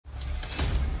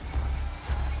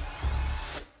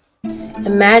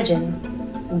Imagine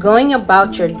going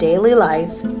about your daily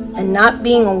life and not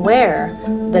being aware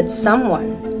that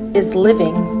someone is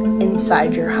living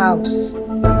inside your house.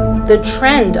 The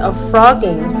trend of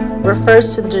phrogging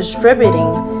refers to the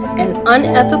distributing an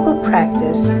unethical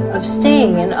practice of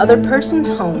staying in other person's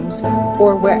homes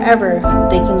or wherever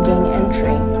they can gain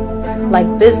entry,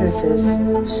 like businesses,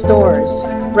 stores,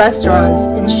 restaurants,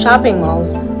 and shopping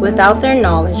malls without their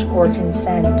knowledge or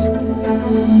consent.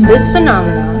 This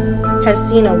phenomenon has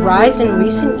seen a rise in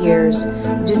recent years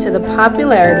due to the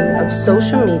popularity of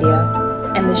social media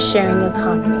and the sharing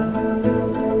economy.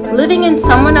 Living in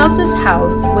someone else's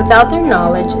house without their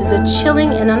knowledge is a chilling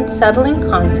and unsettling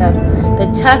concept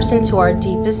that taps into our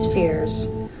deepest fears.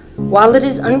 While it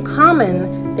is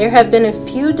uncommon, there have been a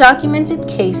few documented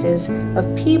cases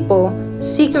of people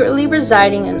secretly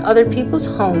residing in other people's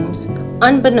homes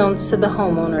unbeknownst to the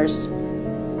homeowners.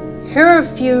 Here are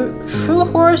a few true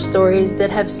horror stories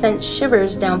that have sent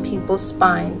shivers down people's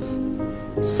spines.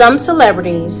 Some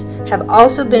celebrities have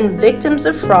also been victims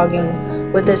of phrogging,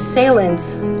 with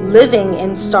assailants living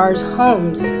in stars'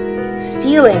 homes,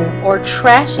 stealing or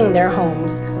trashing their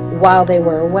homes while they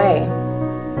were away.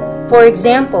 For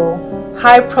example,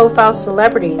 high-profile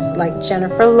celebrities like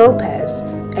Jennifer Lopez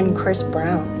and Chris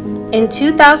Brown. In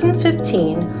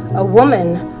 2015, a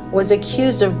woman was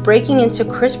accused of breaking into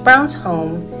Chris Brown's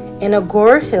home in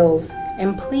Agoura Hills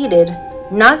and pleaded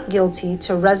not guilty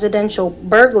to residential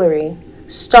burglary,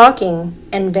 stalking,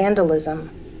 and vandalism.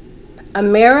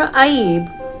 Amira Aib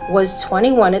was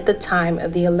 21 at the time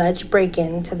of the alleged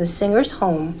break-in to the singer's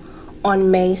home on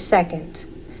May 2nd.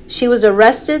 She was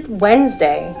arrested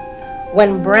Wednesday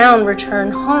when Brown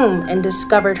returned home and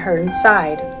discovered her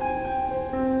inside.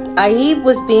 Aib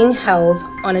was being held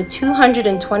on a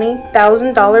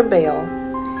 $220,000 bail,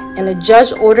 and a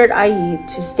judge ordered Aib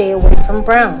to stay away from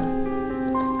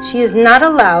Brown. She is not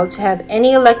allowed to have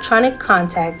any electronic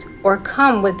contact or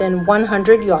come within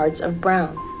 100 yards of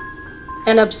Brown.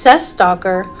 An obsessed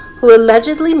stalker who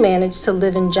allegedly managed to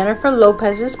live in Jennifer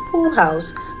Lopez's pool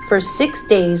house for 6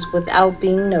 days without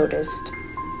being noticed.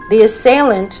 The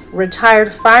assailant,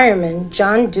 retired fireman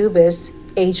John Dubus,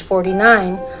 age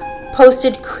 49,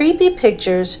 posted creepy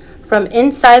pictures from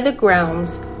inside the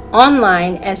grounds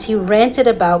online as he ranted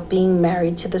about being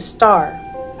married to the star.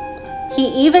 He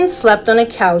even slept on a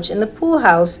couch in the pool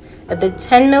house at the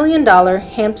 $10 million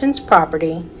Hamptons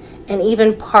property and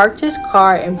even parked his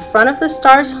car in front of the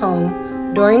star's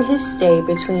home during his stay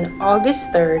between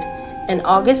August 3rd and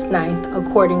August 9th,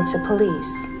 according to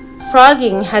police.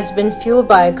 Phrogging has been fueled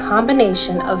by a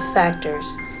combination of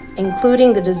factors,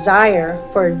 including the desire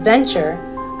for adventure,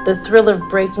 the thrill of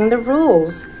breaking the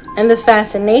rules, and the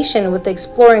fascination with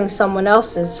exploring someone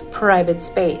else's private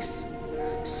space.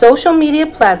 Social media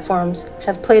platforms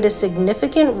have played a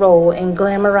significant role in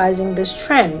glamorizing this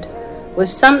trend, with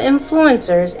some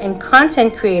influencers and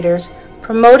content creators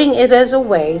promoting it as a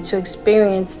way to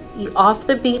experience the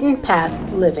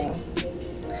off-the-beaten-path living.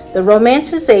 The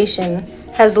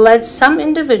romanticization has led some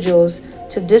individuals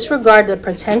to disregard the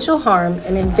potential harm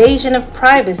and invasion of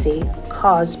privacy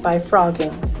caused by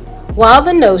phrogging. While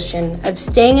the notion of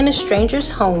staying in a stranger's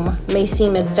home may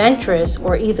seem adventurous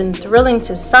or even thrilling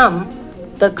to some,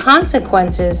 the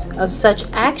consequences of such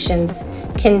actions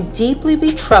can deeply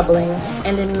be troubling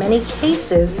and in many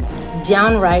cases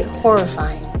downright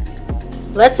horrifying.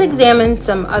 Let's examine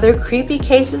some other creepy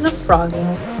cases of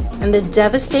phrogging and the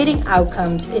devastating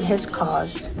outcomes it has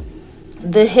caused.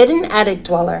 The hidden attic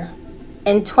dweller.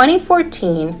 In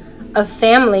 2014, a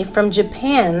family from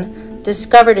Japan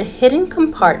discovered a hidden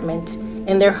compartment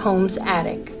in their home's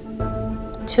attic.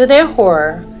 To their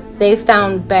horror, they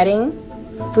found bedding,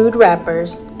 food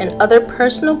wrappers, and other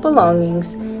personal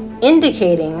belongings,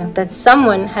 indicating that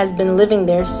someone has been living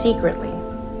there secretly.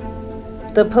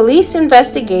 The police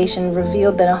investigation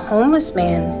revealed that a homeless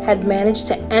man had managed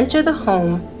to enter the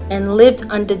home and lived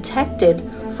undetected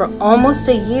for almost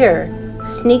a year,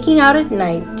 sneaking out at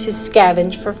night to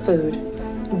scavenge for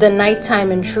food. The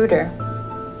nighttime intruder.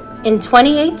 In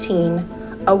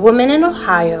 2018, a woman in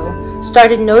Ohio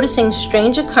started noticing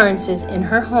strange occurrences in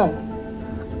her home.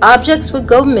 Objects would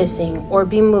go missing or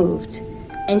be moved,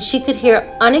 and she could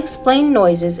hear unexplained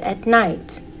noises at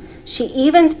night. She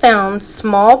even found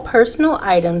small personal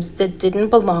items that didn't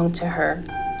belong to her.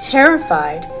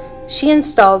 Terrified, she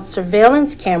installed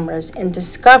surveillance cameras and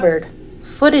discovered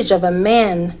footage of a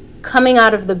man coming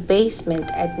out of the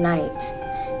basement at night,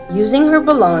 using her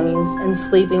belongings and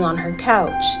sleeping on her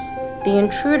couch. The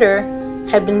intruder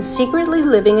had been secretly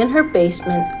living in her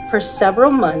basement for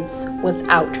several months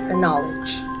without her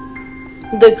knowledge.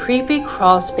 The creepy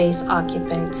crawlspace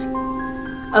occupant.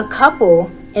 A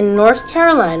couple in North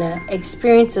Carolina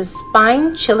experienced a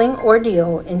spine-chilling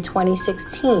ordeal in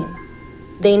 2016.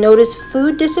 They noticed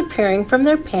food disappearing from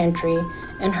their pantry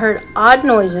and heard odd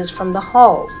noises from the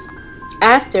halls.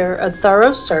 After a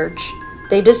thorough search,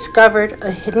 they discovered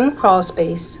a hidden crawl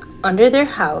space under their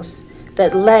house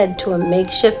that led to a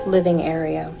makeshift living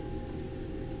area.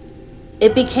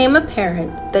 It became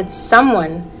apparent that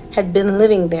someone had been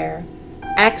living there,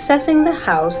 accessing the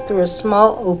house through a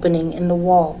small opening in the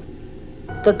wall.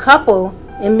 The couple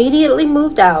immediately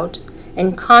moved out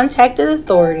and contacted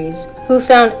authorities, who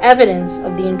found evidence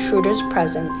of the intruder's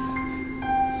presence.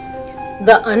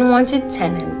 The unwanted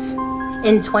tenant.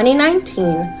 In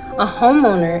 2019, a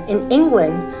homeowner in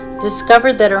England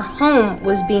discovered that her home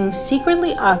was being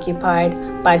secretly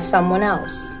occupied by someone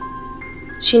else.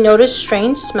 She noticed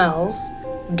strange smells,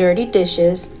 dirty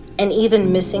dishes, and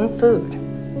even missing food.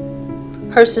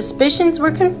 Her suspicions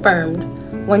were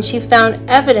confirmed when she found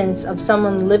evidence of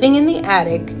someone living in the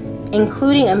attic,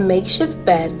 including a makeshift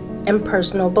bed and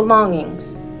personal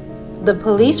belongings. The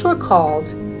police were called,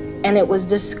 and it was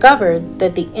discovered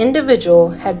that the individual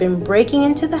had been breaking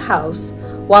into the house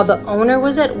while the owner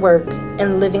was at work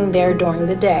and living there during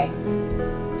the day.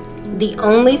 The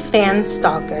only fan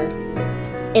stalker.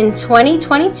 In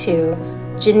 2022,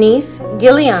 Janice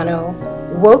Giuliano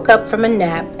woke up from a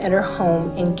nap at her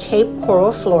home in Cape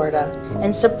Coral, Florida,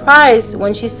 and surprised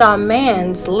when she saw a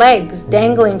man's legs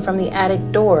dangling from the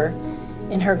attic door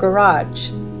in her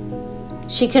garage.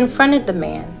 She confronted the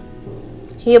man.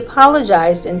 He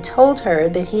apologized and told her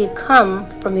that he had come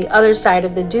from the other side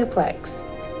of the duplex.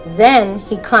 Then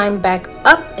he climbed back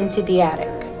up into the attic.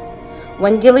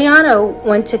 When Giuliano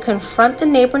went to confront the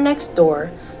neighbor next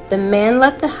door, the man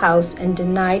left the house and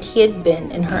denied he had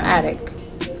been in her attic.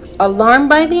 Alarmed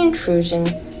by the intrusion,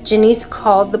 Janice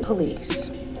called the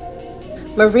police.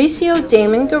 Mauricio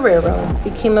Damon Guerrero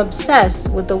became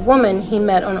obsessed with the woman he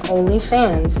met on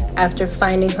OnlyFans after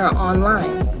finding her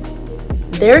online.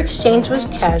 Their exchange was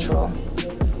casual,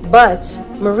 but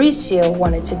Mauricio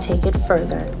wanted to take it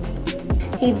further.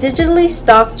 He digitally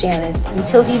stalked Janice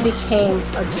until he became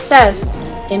obsessed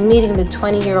in meeting the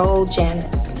 20-year-old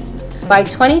Janice. By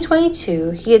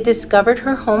 2022, he had discovered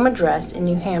her home address in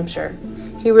New Hampshire.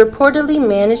 He reportedly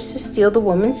managed to steal the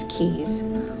woman's keys.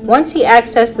 Once he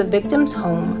accessed the victim's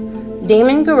home,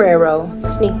 Damon Guerrero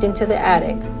sneaked into the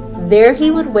attic. There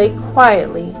he would wait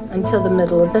quietly until the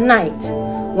middle of the night.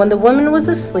 When the woman was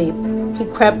asleep, he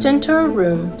crept into her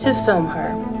room to film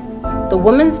her. The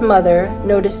woman's mother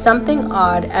noticed something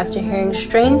odd after hearing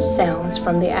strange sounds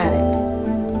from the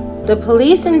attic. The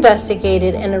police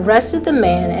investigated and arrested the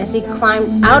man as he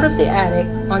climbed out of the attic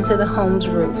onto the home's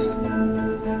roof.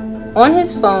 On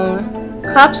his phone,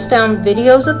 cops found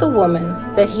videos of the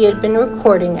woman that he had been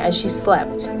recording as she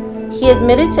slept. He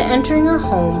admitted to entering her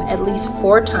home at least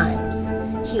 4 times.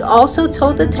 He also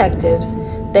told detectives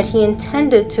that he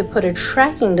intended to put a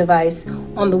tracking device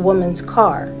on the woman's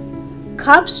car.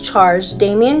 Cops charged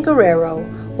Damien Guerrero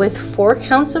with 4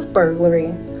 counts of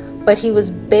burglary, but he was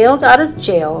bailed out of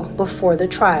jail before the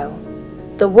trial.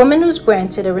 The woman was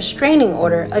granted a restraining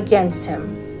order against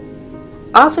him.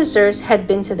 Officers had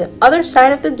been to the other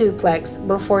side of the duplex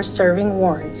before serving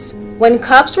warrants. When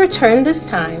cops returned this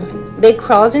time, they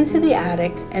crawled into the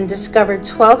attic and discovered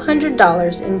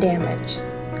 $1,200 in damage.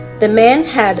 The man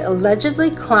had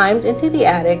allegedly climbed into the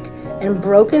attic and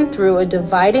broken through a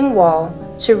dividing wall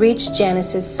to reach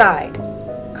Janice's side.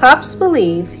 Cops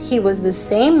believe he was the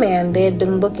same man they had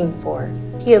been looking for.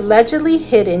 He allegedly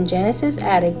hid in Janice's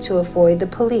attic to avoid the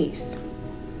police.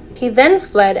 He then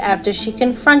fled after she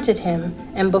confronted him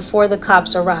and before the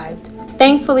cops arrived.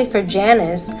 Thankfully for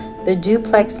Janice, the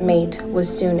duplex mate was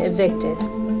soon evicted.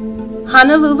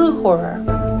 Honolulu horror.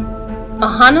 A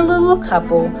Honolulu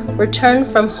couple returned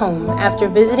from home after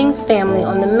visiting family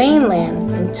on the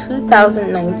mainland in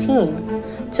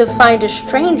 2019 to find a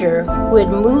stranger who had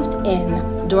moved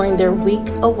in during their week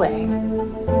away.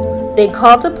 They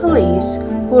called the police,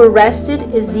 who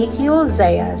arrested Ezekiel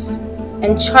Zayas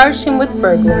and charged him with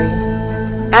burglary.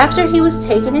 After he was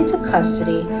taken into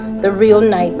custody, the real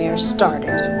nightmare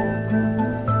started.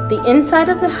 The inside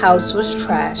of the house was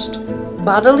trashed.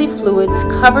 Bodily fluids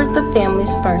covered the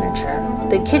family's furniture.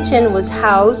 The kitchen was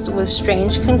housed with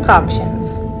strange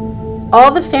concoctions.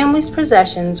 All the family's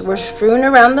possessions were strewn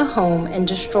around the home and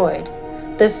destroyed.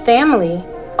 The family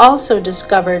also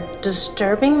discovered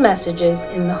disturbing messages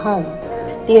in the home.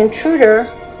 The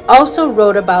intruder also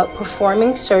wrote about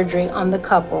performing surgery on the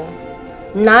couple.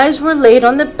 Knives were laid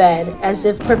on the bed as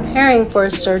if preparing for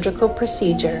a surgical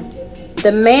procedure.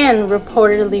 The man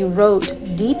reportedly wrote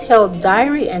detailed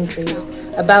diary entries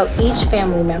about each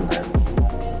family member.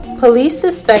 Police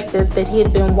suspected that he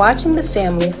had been watching the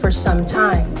family for some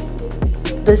time.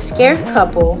 The scared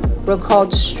couple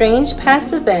recalled strange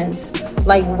past events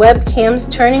like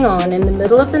webcams turning on in the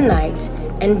middle of the night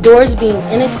and doors being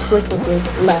inexplicably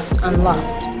left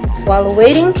unlocked. While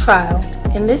awaiting trial,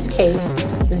 in this case,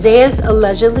 Zayas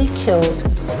allegedly killed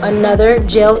another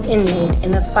jail inmate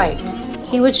in a fight.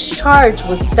 He was charged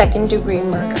with second-degree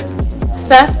murder.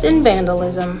 Theft and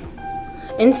vandalism.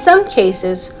 In some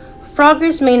cases,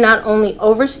 phroggers may not only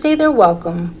overstay their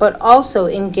welcome, but also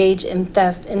engage in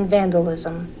theft and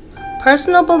vandalism.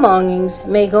 Personal belongings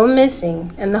may go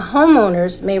missing, and the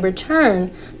homeowners may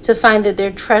return to find that their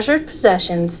treasured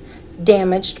possessions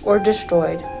damaged or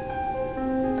destroyed.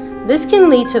 This can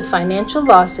lead to financial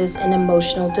losses and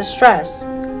emotional distress.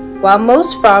 While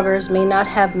most phroggers may not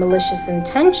have malicious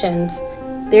intentions,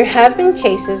 there have been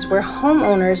cases where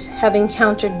homeowners have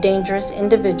encountered dangerous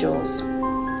individuals.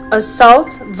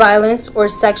 Assault, violence, or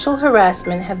sexual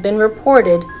harassment have been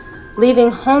reported, leaving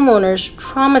homeowners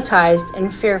traumatized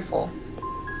and fearful.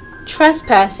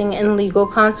 Trespassing and legal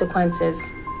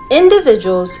consequences.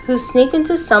 Individuals who sneak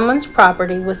into someone's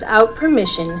property without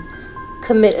permission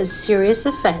commit a serious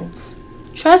offense.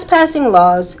 Trespassing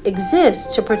laws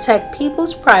exist to protect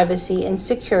people's privacy and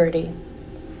security.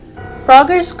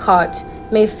 Phroggers caught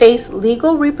may face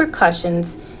legal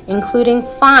repercussions, including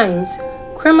fines,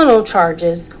 criminal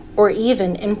charges, or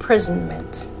even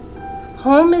imprisonment.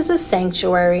 Home is a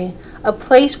sanctuary, a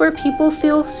place where people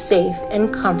feel safe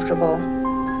and comfortable.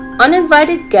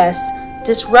 Uninvited guests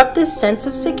disrupt this sense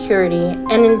of security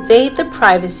and invade the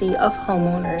privacy of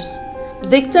homeowners.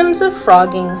 Victims of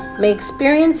phrogging may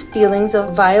experience feelings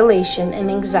of violation and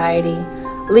anxiety,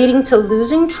 leading to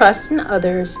losing trust in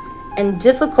others and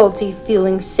difficulty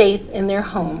feeling safe in their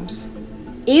homes.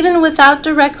 Even without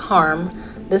direct harm,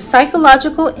 the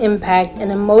psychological impact and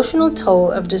emotional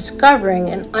toll of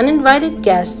discovering an uninvited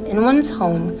guest in one's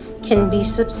home can be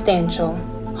substantial.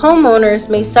 Homeowners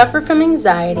may suffer from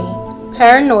anxiety,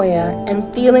 paranoia,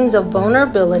 and feelings of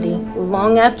vulnerability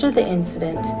long after the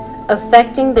incident,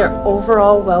 affecting their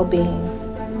overall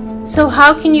well-being. So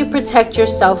how can you protect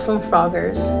yourself from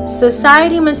phroggers?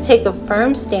 Society must take a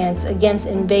firm stance against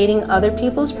invading other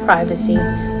people's privacy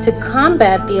to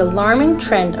combat the alarming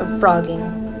trend of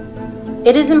phrogging.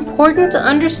 It is important to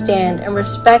understand and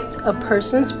respect a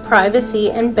person's privacy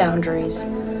and boundaries.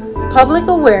 Public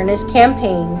awareness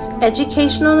campaigns,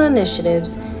 educational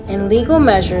initiatives, and legal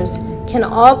measures can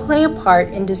all play a part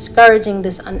in discouraging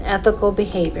this unethical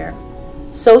behavior.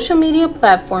 Social media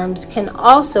platforms can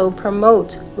also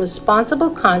promote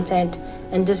responsible content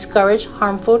and discourage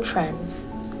harmful trends.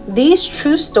 These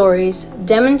true stories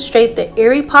demonstrate the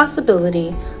eerie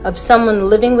possibility of someone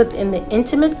living within the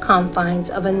intimate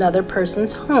confines of another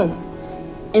person's home,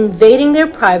 invading their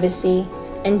privacy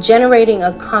and generating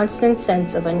a constant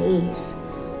sense of unease.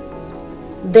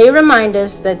 They remind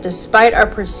us that despite our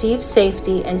perceived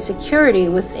safety and security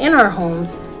within our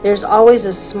homes, there's always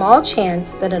a small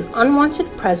chance that an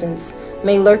unwanted presence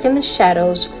may lurk in the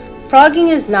shadows. Phrogging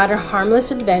is not a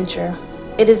harmless adventure.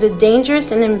 It is a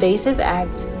dangerous and invasive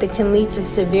act that can lead to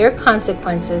severe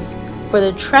consequences for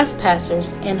the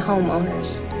trespassers and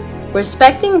homeowners.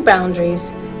 Respecting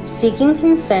boundaries, seeking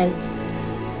consent,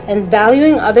 and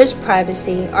valuing others'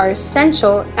 privacy are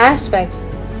essential aspects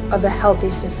of a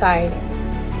healthy society.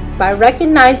 By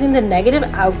recognizing the negative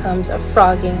outcomes of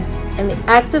phrogging and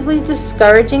actively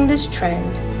discouraging this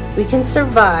trend, we can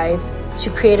survive to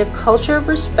create a culture of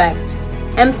respect,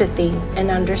 empathy,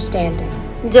 and understanding.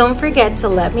 Don't forget to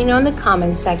let me know in the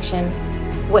comments section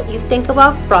what you think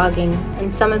about phrogging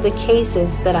and some of the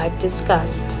cases that I've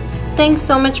discussed. Thanks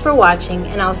so much for watching,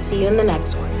 and I'll see you in the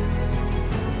next one.